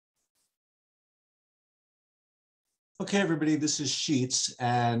Okay, everybody, this is Sheets,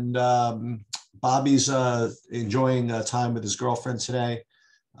 and Bobby's enjoying time with his girlfriend today.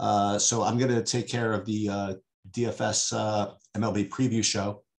 So I'm going to take care of the DFS MLB preview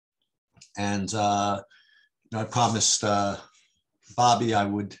show. And I promised Bobby I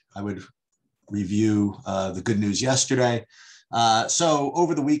would review the good news yesterday. So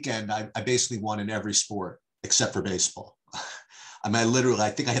over the weekend, I basically won in every sport except for baseball. I mean,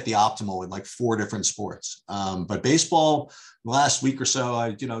 I think I hit the optimal in like 4 different sports. But baseball, the last week or so,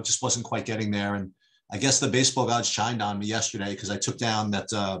 I just wasn't quite getting there. And I guess the baseball gods shined on me yesterday because I took down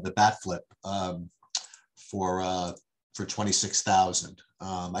the bat flip for 26,000.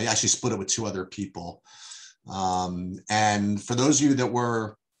 I actually split it with 2 other people. And for those of you that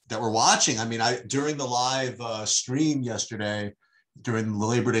were watching, I mean, during the live stream yesterday, during the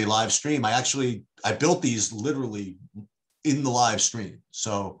Labor Day live stream, I built these literally in the live stream.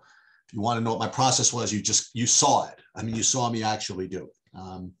 So if you want to know what my process was, you saw it. I mean, you saw me actually do it.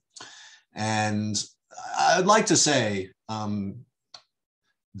 And I'd like to say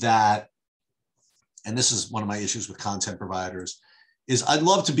that, and this is one of my issues with content providers, is I'd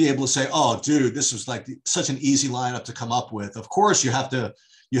love to be able to say, oh, dude, this was like such an easy lineup to come up with. Of course, you have to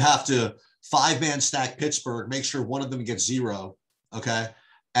 5-man stack Pittsburgh, make sure one of them gets 0. Okay.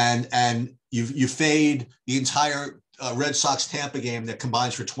 And you fade the entire Red Sox Tampa game that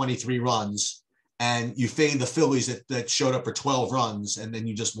combines for 23 runs, and you fade the Phillies that showed up for 12 runs, and then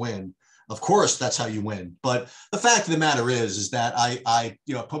you just win. Of course, that's how you win. But the fact of the matter is that I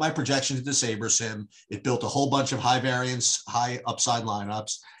put my projections into SaberSim. It built a whole bunch of high variance, high upside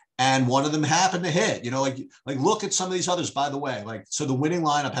lineups, and one of them happened to hit. Like look at some of these others. By the way, so the winning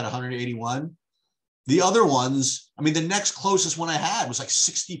lineup had 181. The other ones, I mean, the next closest one I had was like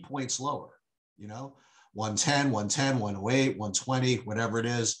 60 points lower. 110, 108, 120, whatever it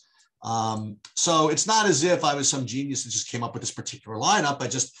is. So it's not as if I was some genius that just came up with this particular lineup. I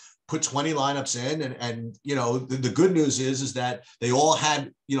just put 20 lineups in, and the good news is that they all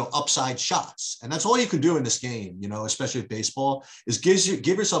had upside shots, and that's all you can do in this game. Especially with baseball, is give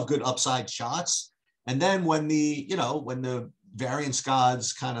yourself good upside shots, and then when the variance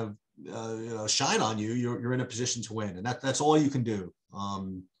gods kind of shine on you, you're in a position to win, and that's all you can do.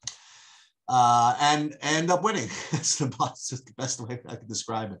 And end up winning. That's the best way I can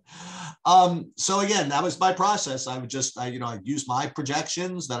describe it. So again, that was my process. I used my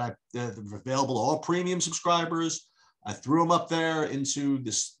projections that I available to all premium subscribers. I threw them up there into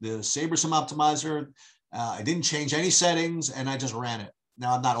the SaberSim optimizer. I didn't change any settings, and I just ran it.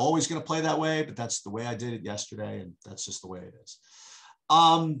 Now, I'm not always going to play that way, but that's the way I did it yesterday, and that's just the way it is.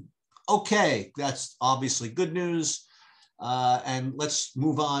 Okay, that's obviously good news. And let's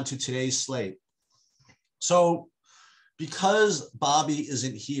move on to today's slate. So because Bobby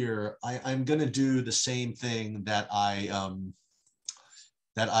isn't here, I'm going to do the same thing that I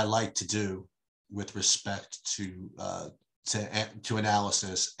like to do with respect to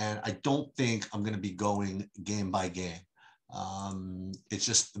analysis. And I don't think I'm going to be going game by game. It's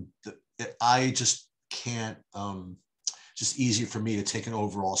just, I just can't, just easier for me to take an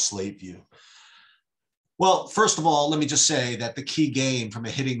overall slate view. Well, first of all, let me just say that the key game from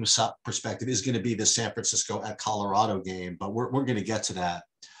a hitting perspective is going to be the San Francisco at Colorado game, but we're going to get to that.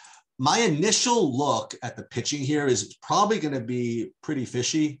 My initial look at the pitching here is it's probably going to be pretty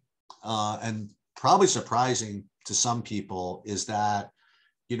fishy, and probably surprising to some people is that,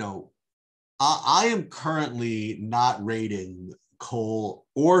 I am currently not rating Cole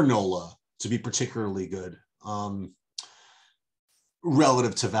or Nola to be particularly good.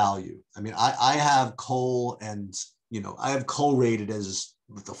 Relative to value. I mean, I have Cole I have Cole rated as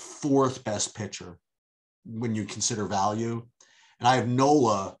the 4th best pitcher when you consider value. And I have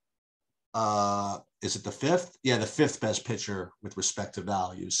Nola, is it the 5th? Yeah, the 5th best pitcher with respect to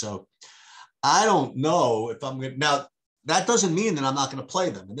value. So I don't know if I'm going to, now that doesn't mean that I'm not going to play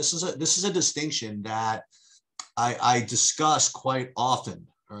them. And this is a distinction that I discuss quite often,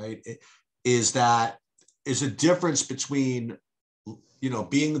 right? Is that is a difference between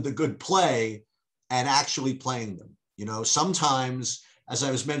being the good play and actually playing them. Sometimes, as I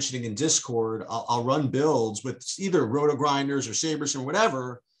was mentioning in Discord, I'll run builds with either Roto Grinders or Sabres or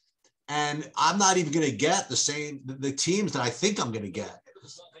whatever, and I'm not even going to get the teams that I think I'm going to get.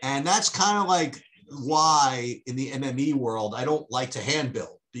 And that's kind of like why in the MME world, I don't like to hand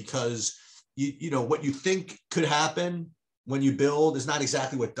build, because what you think could happen when you build is not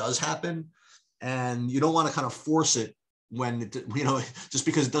exactly what does happen. And you don't want to kind of force it when just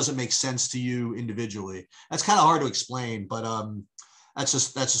because it doesn't make sense to you individually. That's kind of hard to explain, but that's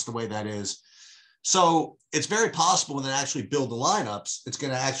just the way that is. So it's very possible when they actually build the lineups, it's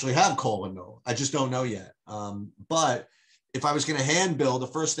going to actually have Cole and Nola. I just don't know yet. But if I was going to hand build, the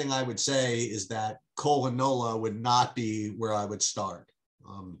first thing I would say is that Cole and Nola would not be where I would start.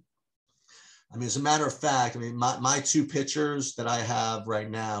 I mean, as a matter of fact, I mean, my two pitchers that I have right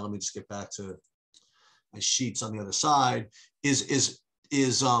now, let me just get back to my sheets on the other side, is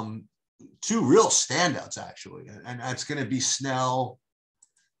two real standouts, actually. And that's going to be Snell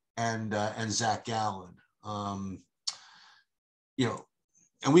and Zach Gallen. You know,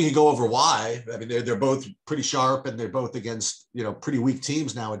 and we can go over why. I mean, they're both pretty sharp, and they're both against, you know, pretty weak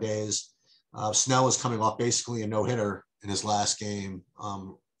teams nowadays. Snell is coming off basically a no-hitter in his last game.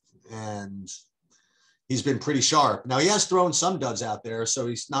 And he's been pretty sharp. Now, he has thrown some duds out there, so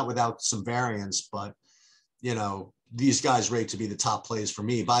he's not without some variance, but, you know, these guys rate to be the top plays for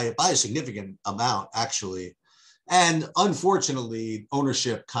me by a significant amount, actually. And unfortunately,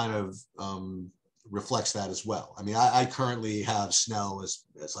 ownership kind of reflects that as well. I mean, I currently have Snell as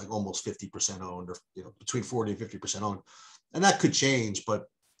like almost 50% owned, or, you know, between 40 and 50% owned. And that could change, but,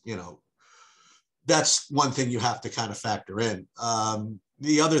 you know, that's one thing you have to kind of factor in.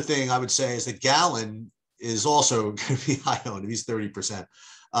 The other thing I would say is that Gallen is also going to be high owned. He's 30%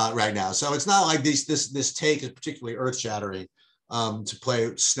 right now. So it's not like this take is particularly earth shattering to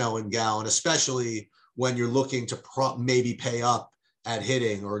play Snell and Gallen, especially when you're looking to maybe pay up at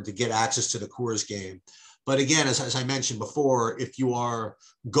hitting or to get access to the Coors game. But again, as I mentioned before, if you are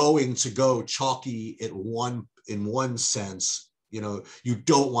going to go chalky in one sense, you know, you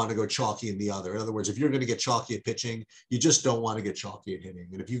don't want to go chalky in the other. In other words, if you're going to get chalky at pitching, you just don't want to get chalky at hitting.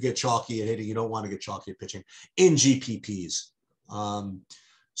 And if you get chalky at hitting, you don't want to get chalky at pitching in GPPs.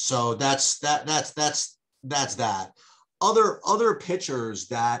 So that's that. Other pitchers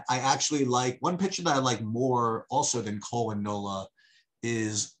that I actually like, one pitcher that I like more also than Cole and Nola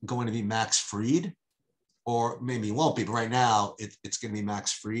is going to be Max Fried, or maybe it won't be, but right now it's going to be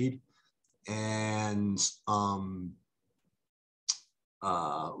Max Fried. And there's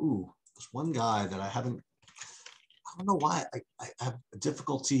one guy that I don't know why I have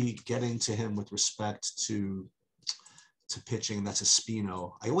difficulty getting to him with respect to pitching. That's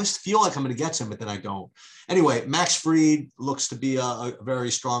Espino. I always feel like I'm going to get to him, but then I don't. Anyway, Max Fried looks to be a very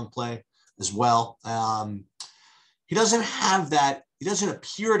strong play as well. He doesn't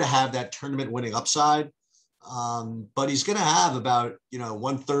appear to have that tournament winning upside, but he's going to have about, you know,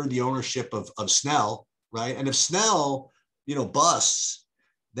 1/3 the ownership of Snell, right? And if Snell, you know, busts,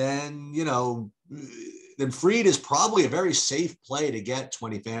 then, you know, then Fried is probably a very safe play to get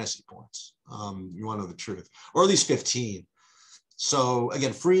 20 fantasy points. You want to know the truth, or at least 15. So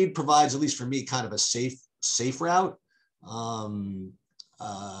again, Fried provides, at least for me, kind of a safe route. And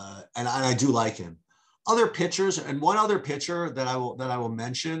I do like him. Other pitchers, and one other pitcher that I will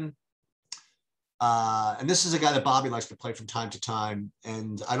mention, and this is a guy that Bobby likes to play from time to time,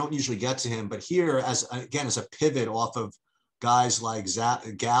 and I don't usually get to him, but here, as a pivot off of guys like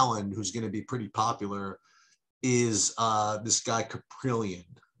Gallen, who's going to be pretty popular, is this guy Caprillion.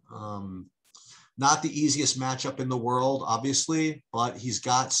 Not the easiest matchup in the world, obviously, but he's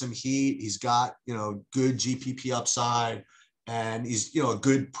got some heat. He's got, you know, good GPP upside, and he's, you know, a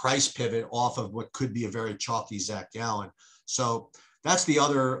good price pivot off of what could be a very chalky Zach Gallen. So that's the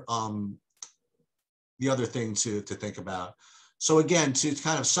other thing to think about. So again, to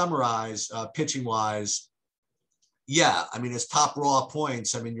kind of summarize, pitching wise, yeah, I mean, it's top raw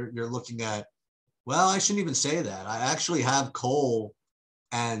points. I mean, you're looking at, well, I shouldn't even say that. I actually have Cole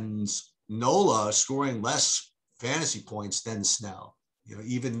and Nola scoring less fantasy points than Snell, you know,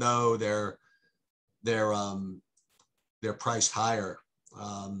 even though they're priced higher.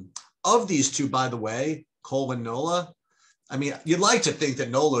 Of these two, by the way, Cole and Nola, I mean, you'd like to think that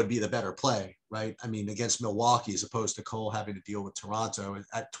Nola would be the better play, right? I mean, against Milwaukee, as opposed to Cole having to deal with Toronto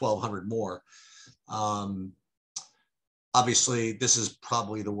at 1,200 more. Obviously, this is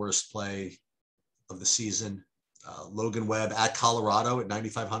probably the worst play of the season. Logan Webb at Colorado at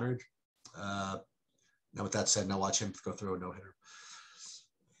 9,500. Now, with that said, now watch him go through a no-hitter.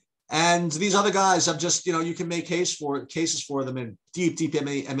 And these other guys, I'm just, you know, you can make cases for them in deep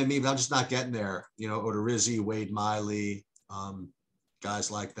MME, but I'm just not getting there. You know, Odorizzi, Wade Miley,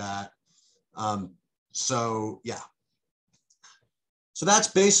 guys like that. So, yeah. So that's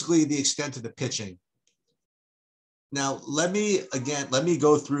basically the extent of the pitching. Now, let me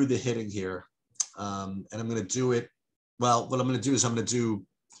go through the hitting here. And I'm going to do it. Well, what I'm going to do is I'm going to do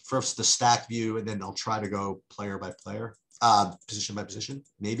first the stack view, and then I'll try to go player by player, position by position,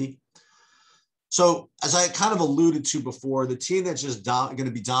 maybe. So as I kind of alluded to before, the team that's just going to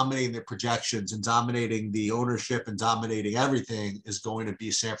be dominating their projections and dominating the ownership and dominating everything is going to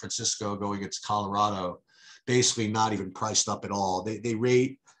be San Francisco going against Colorado, basically not even priced up at all. They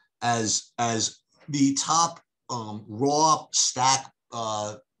rate as the top raw stack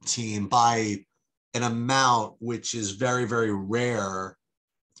team by an amount which is very, very rare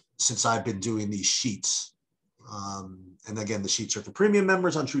since I've been doing these sheets. And again, the sheets are for premium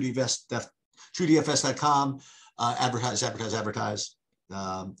members on TrueDFS.com. Advertise.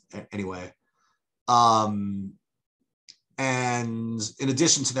 Anyway. And in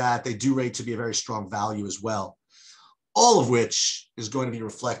addition to that, they do rate to be a very strong value as well. All of which is going to be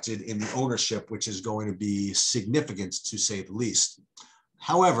reflected in the ownership, which is going to be significant to say the least.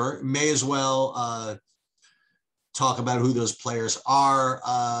 However, may as well talk about who those players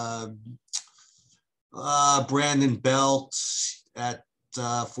are. Brandon Belt at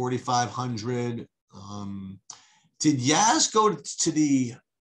 4,500. Did Yaz go to the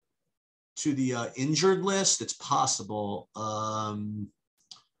injured list? It's possible.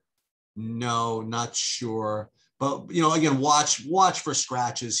 No, not sure. But again, watch for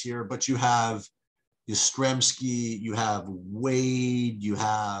scratches here. But you have Yastrzemski, you have Wade, you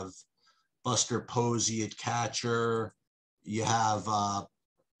have Buster Posey at catcher, you have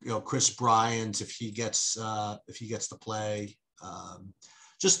Chris Bryant if he gets to play.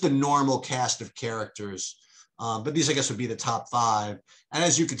 Just the normal cast of characters. But these, I guess, would be the top five. And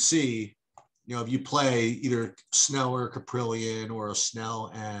as you can see, if you play either Snell or Caprillion or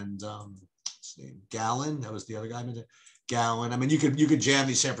Snell and Gallon, that was the other guy. Gallon. I mean, you could jam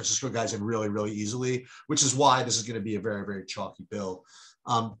these San Francisco guys in really, really easily, which is why this is going to be a very, very chalky bill.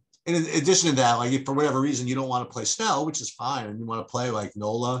 In addition to that, like if for whatever reason you don't want to play Snell, which is fine, and you want to play like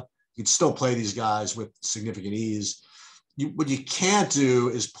Nola, you'd still play these guys with significant ease. What you can't do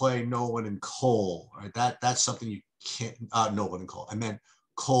is play Nolan and Cole, right? That's something you can't. Nolan and Cole. I meant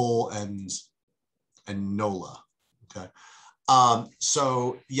Cole and Nola. Okay.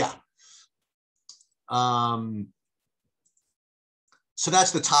 So yeah. So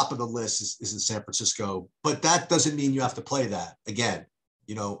that's the top of the list is in San Francisco, but that doesn't mean you have to play that. Again,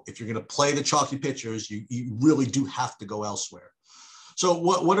 if you're going to play the chalky pitchers, you really do have to go elsewhere. So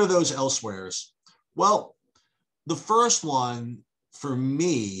what are those elsewheres? Well, the first one for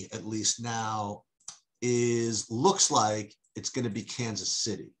me, at least now, looks like it's going to be Kansas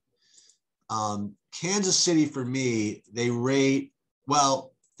City. Kansas City for me, they rate,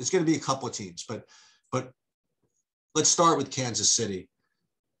 well, it's going to be a couple of teams, but let's start with Kansas City.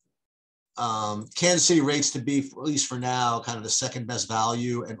 Kansas City rates to be, at least for now, kind of the second best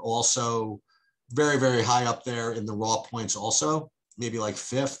value and also very, very high up there in the raw points also, maybe like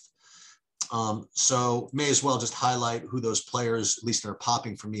fifth. So may as well just highlight who those players, at least that are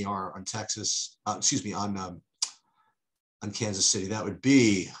popping for me, are on on Kansas City. That would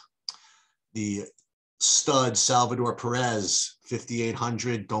be the stud Salvador Perez,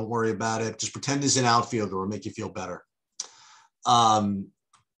 5,800. Don't worry about it. Just pretend he's an outfielder or make you feel better.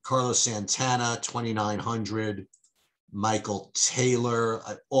 Carlos Santana, 2,900. Michael Taylor,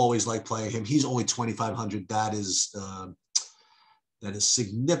 I always like playing him. He's only 2,500. That is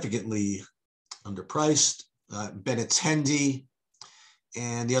significantly underpriced. Benintendi,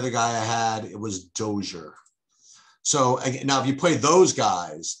 and the other guy I had, it was Dozier. So now if you play those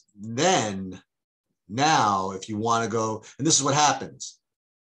guys, then now if you want to go, and this is what happens.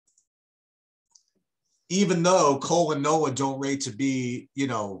 Even though Cole and Noah don't rate to be,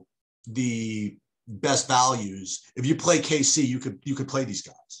 the best values, if you play KC, you could play these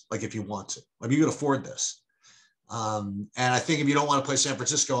guys, like if you want to. Like you could afford this. And I think if you don't want to play San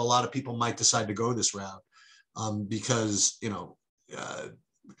Francisco, a lot of people might decide to go this route because,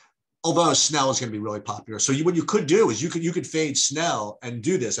 although Snell is going to be really popular. So what you could do is you could fade Snell and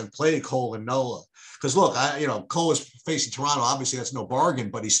do this and play Cole and Nola. Because look, Cole is facing Toronto. Obviously, that's no bargain,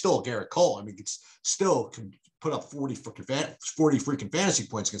 but he's still Garrett Cole. I mean, it's still can put up 40 freaking fantasy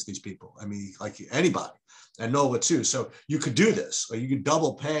points against these people. I mean, like anybody, and Nola too. So you could do this. Or you could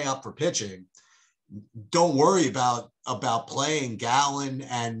double pay up for pitching. Don't worry about playing Gallon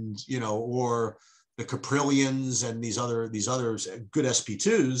and or the Caprillions and these other good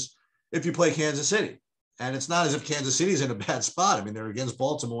SP2s if you play Kansas City. And it's not as if Kansas City's in a bad spot. I mean, they're against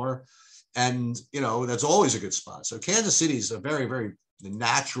Baltimore, and that's always a good spot. So Kansas City is a very, very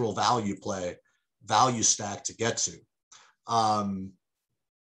natural value stack to get to.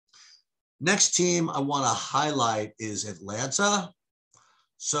 Next team I want to highlight is Atlanta.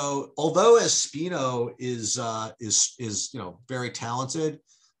 So although Espino is very talented,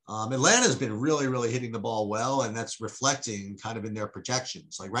 Atlanta has been really, really hitting the ball well, and that's reflecting kind of in their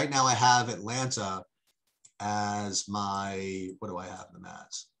projections. Like right now, I have Atlanta as my, what do I have them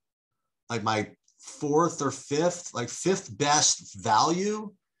as? Like my fourth or fifth, like fifth best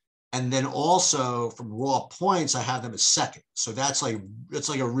value. And then also from raw points, I have them as second. So that's like, it's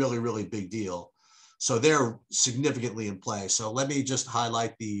like a really, really big deal. So they're significantly in play. So let me just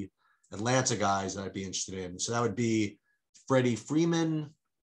highlight the Atlanta guys that I'd be interested in. So that would be Freddie Freeman.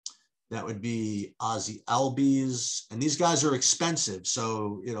 That would be Ozzy Albies. And these guys are expensive.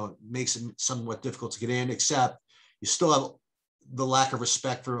 So, you know, it makes it somewhat difficult to get in, except you still have the lack of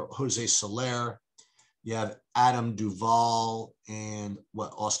respect for Jose Soler. You have Adam Duvall and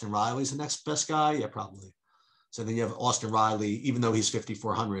what, Austin Riley's the next best guy? Yeah, probably. So then you have Austin Riley, even though he's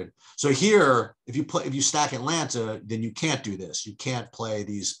 5,400. So here, if you stack Atlanta, then you can't do this. You can't play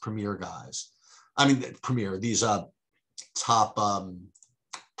these premier guys. I mean, these top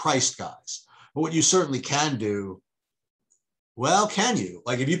priced guys. But what you certainly can do, well, can you?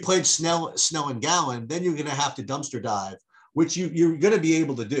 Like if you played Snell and Gallen, then you're going to have to dumpster dive, which you're going to be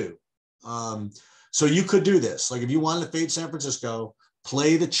able to do. So you could do this. Like if you wanted to fade San Francisco,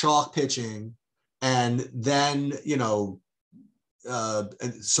 play the chalk pitching, and then, you know,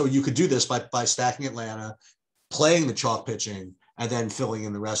 so you could do this by stacking Atlanta, playing the chalk pitching, and then filling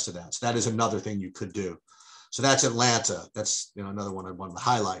in the rest of that. So that is another thing you could do. So that's Atlanta. That's, you know, another one I wanted to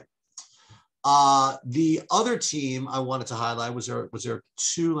highlight. The other team I wanted to highlight was there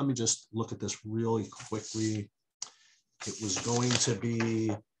two. Let me just look at this really quickly. It was going to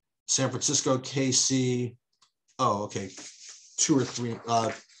be San Francisco, KC. Oh, okay. Two or three.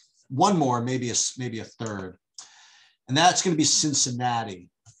 One more, maybe a third. And that's going to be Cincinnati.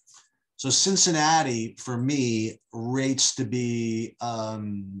 So Cincinnati, for me, rates to be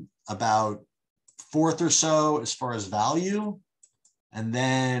about fourth or so as far as value, and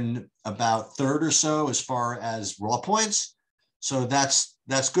then about third or so as far as raw points. So that's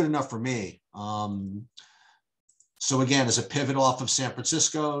good enough for me. So again, as a pivot off of San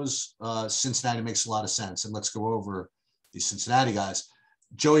Francisco's, Cincinnati makes a lot of sense. And let's go over these Cincinnati guys.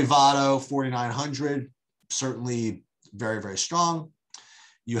 Joey Votto, 4,900, certainly very, very strong.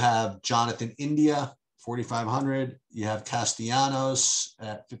 You have Jonathan India, 4,500. You have Castellanos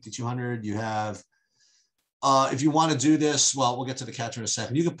at 5,200. You have, if you want to do this, well, we'll get to the catcher in a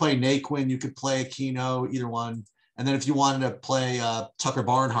second. You could play Naquin, you could play Aquino, either one. And then if you wanted to play Tucker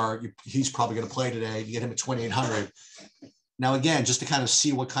Barnhart, he's probably going to play today. You get him at 2,800. Now, again, just to kind of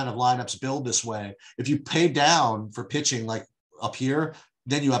see what kind of lineups build this way, if you pay down for pitching like up here,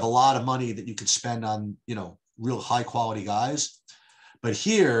 then you have a lot of money that you could spend on, you know, real high quality guys. But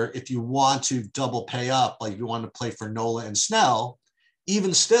here, if you want to double pay up, like if you want to play for Nola and Snell,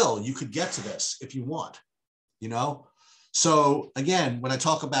 even still, you could get to this if you want, you know? So again, when I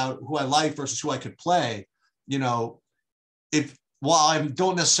talk about who I like versus who I could play, you know, while I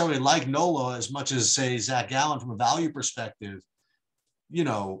don't necessarily like Nola as much as, say, Zach Gallen from a value perspective, you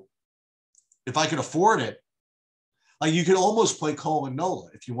know, if I could afford it, like you could almost play Cole and Nola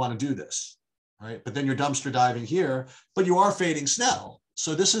if you want to do this, right? But then you're dumpster diving here, but you are fading Snell.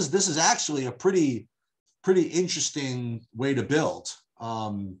 So this is actually a pretty interesting way to build.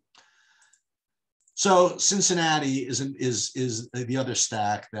 So Cincinnati is the other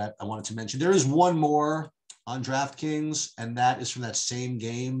stack that I wanted to mention. There is one more on DraftKings, and that is from that same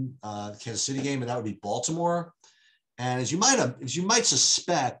game, Kansas City game, and that would be Baltimore. And as you might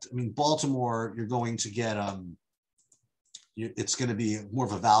suspect, I mean, Baltimore, you're going to get it's going to be more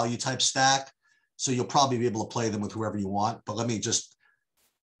of a value type stack. So you'll probably be able to play them with whoever you want. But let me just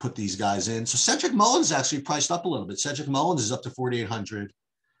put these guys in. So Cedric Mullins is actually priced up a little bit. Cedric Mullins is up to 4,800.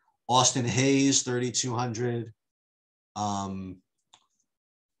 Austin Hayes, 3,200. I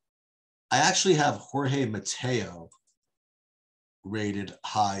actually have Jorge Mateo rated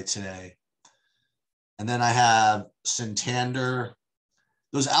high today. And then I have Santander.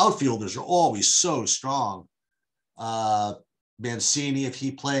 Those outfielders are always so strong. Mancini, if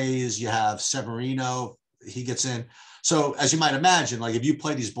he plays, you have Severino, he gets in. So as you might imagine, like if you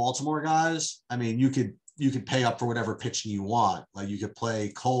play these Baltimore guys, I mean, you could pay up for whatever pitching you want. Like you could play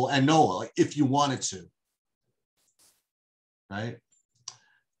Cole and Nola, like if you wanted to, right?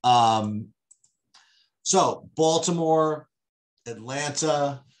 So Baltimore,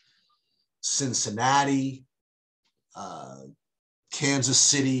 Atlanta, Cincinnati, Kansas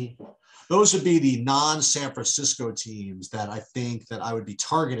City. Those would be the non-San Francisco teams that I think that I would be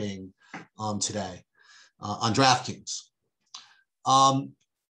targeting today on DraftKings.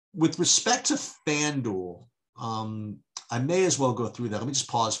 With respect to FanDuel, I may as well go through that. Let me just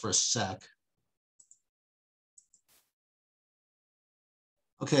pause for a sec.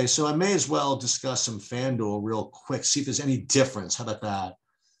 Okay, so I may as well discuss some FanDuel real quick, see if there's any difference. How about that?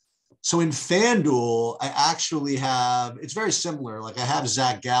 So in FanDuel, I actually have, it's very similar. Like I have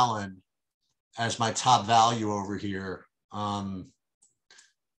Zach Gallen as my top value over here. And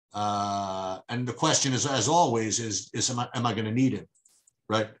the question is, as always, is am I going to need him?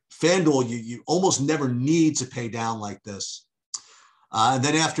 Right? FanDuel, you almost never need to pay down like this. And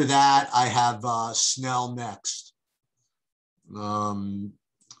then after that, I have Snell next.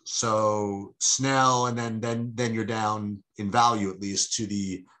 So Snell, and then you're down in value at least to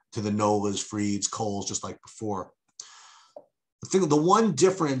the Nolas, Freeds, Coles, just like before. The one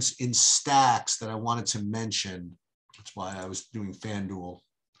difference in stacks that I wanted to mention, that's why I was doing FanDuel,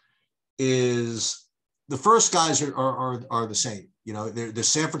 is the first guys are the same. You know, there's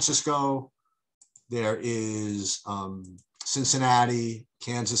San Francisco, there is Cincinnati,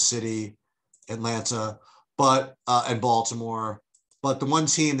 Kansas City, Atlanta, and Baltimore. But the one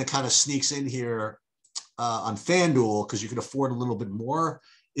team that kind of sneaks in here on FanDuel, because you can afford a little bit more,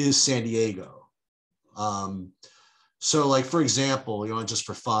 is San Diego. So like, for example, you know, just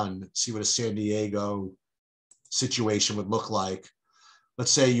for fun, see what a San Diego situation would look like.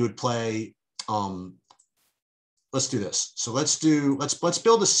 Let's say you would play, let's do this. So let's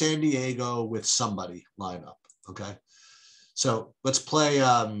build a San Diego with somebody lineup. Okay. So let's play,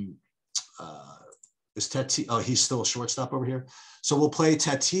 is Tatis, oh, he's still a shortstop over here. So we'll play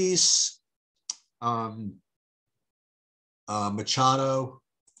Tatis, Machado,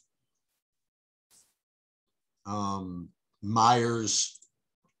 Myers,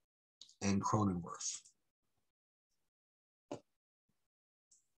 and Cronenworth.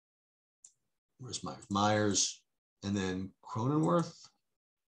 Where's Myers? Myers, and then Cronenworth.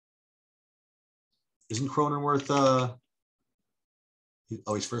 Isn't Cronenworth,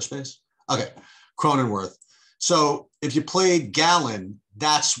 he's first base? Okay, Cronenworth. So if you played Gallen,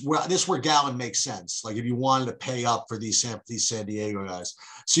 this is where Gallen makes sense. Like if you wanted to pay up for these San Diego guys.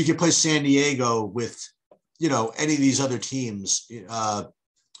 So you could play San Diego with, you know, any of these other teams.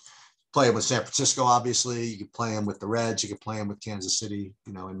 Play him with San Francisco, obviously. You could play him with the Reds. You could play him with Kansas City,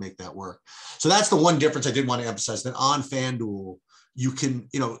 you know, and make that work. So that's the one difference I did want to emphasize, that on FanDuel, you can,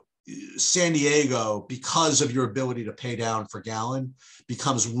 you know, San Diego, because of your ability to pay down for Gallen,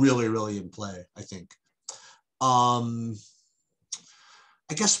 becomes really, really in play, I think. I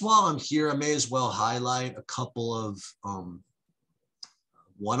guess while I'm here, I may as well highlight a couple of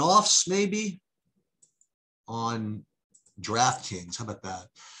one-offs maybe on DraftKings. How about that?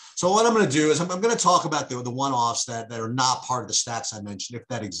 So what I'm going to do is I'm going to talk about the one-offs that are not part of the stats I mentioned, if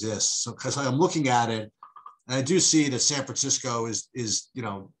that exists. So because I'm looking at it, and I do see that San Francisco is you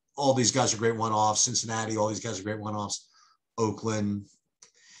know, all these guys are great one-offs. Cincinnati, all these guys are great one-offs. Oakland,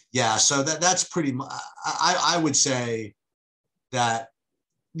 yeah. So that's pretty much. I would say that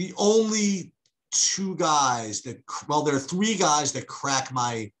the only two guys that, well, there are three guys that crack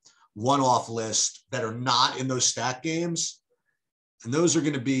my one-off list that are not in those stack games. And those are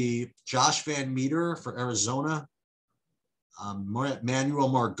going to be Josh Van Meter for Arizona, Manuel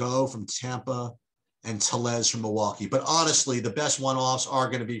Margot from Tampa, and Tellez from Milwaukee. But honestly, the best one-offs are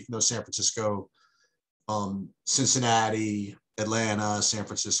going to be from those San Francisco, Cincinnati, Atlanta, San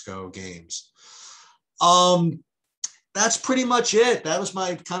Francisco games. That's pretty much it. That was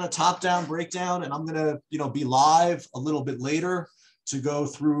my kind of top-down breakdown, and I'm going to, you know, be live a little bit later to go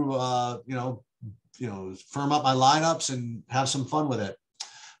through, firm up my lineups and have some fun with it.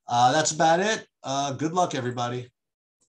 That's about it. Good luck, everybody.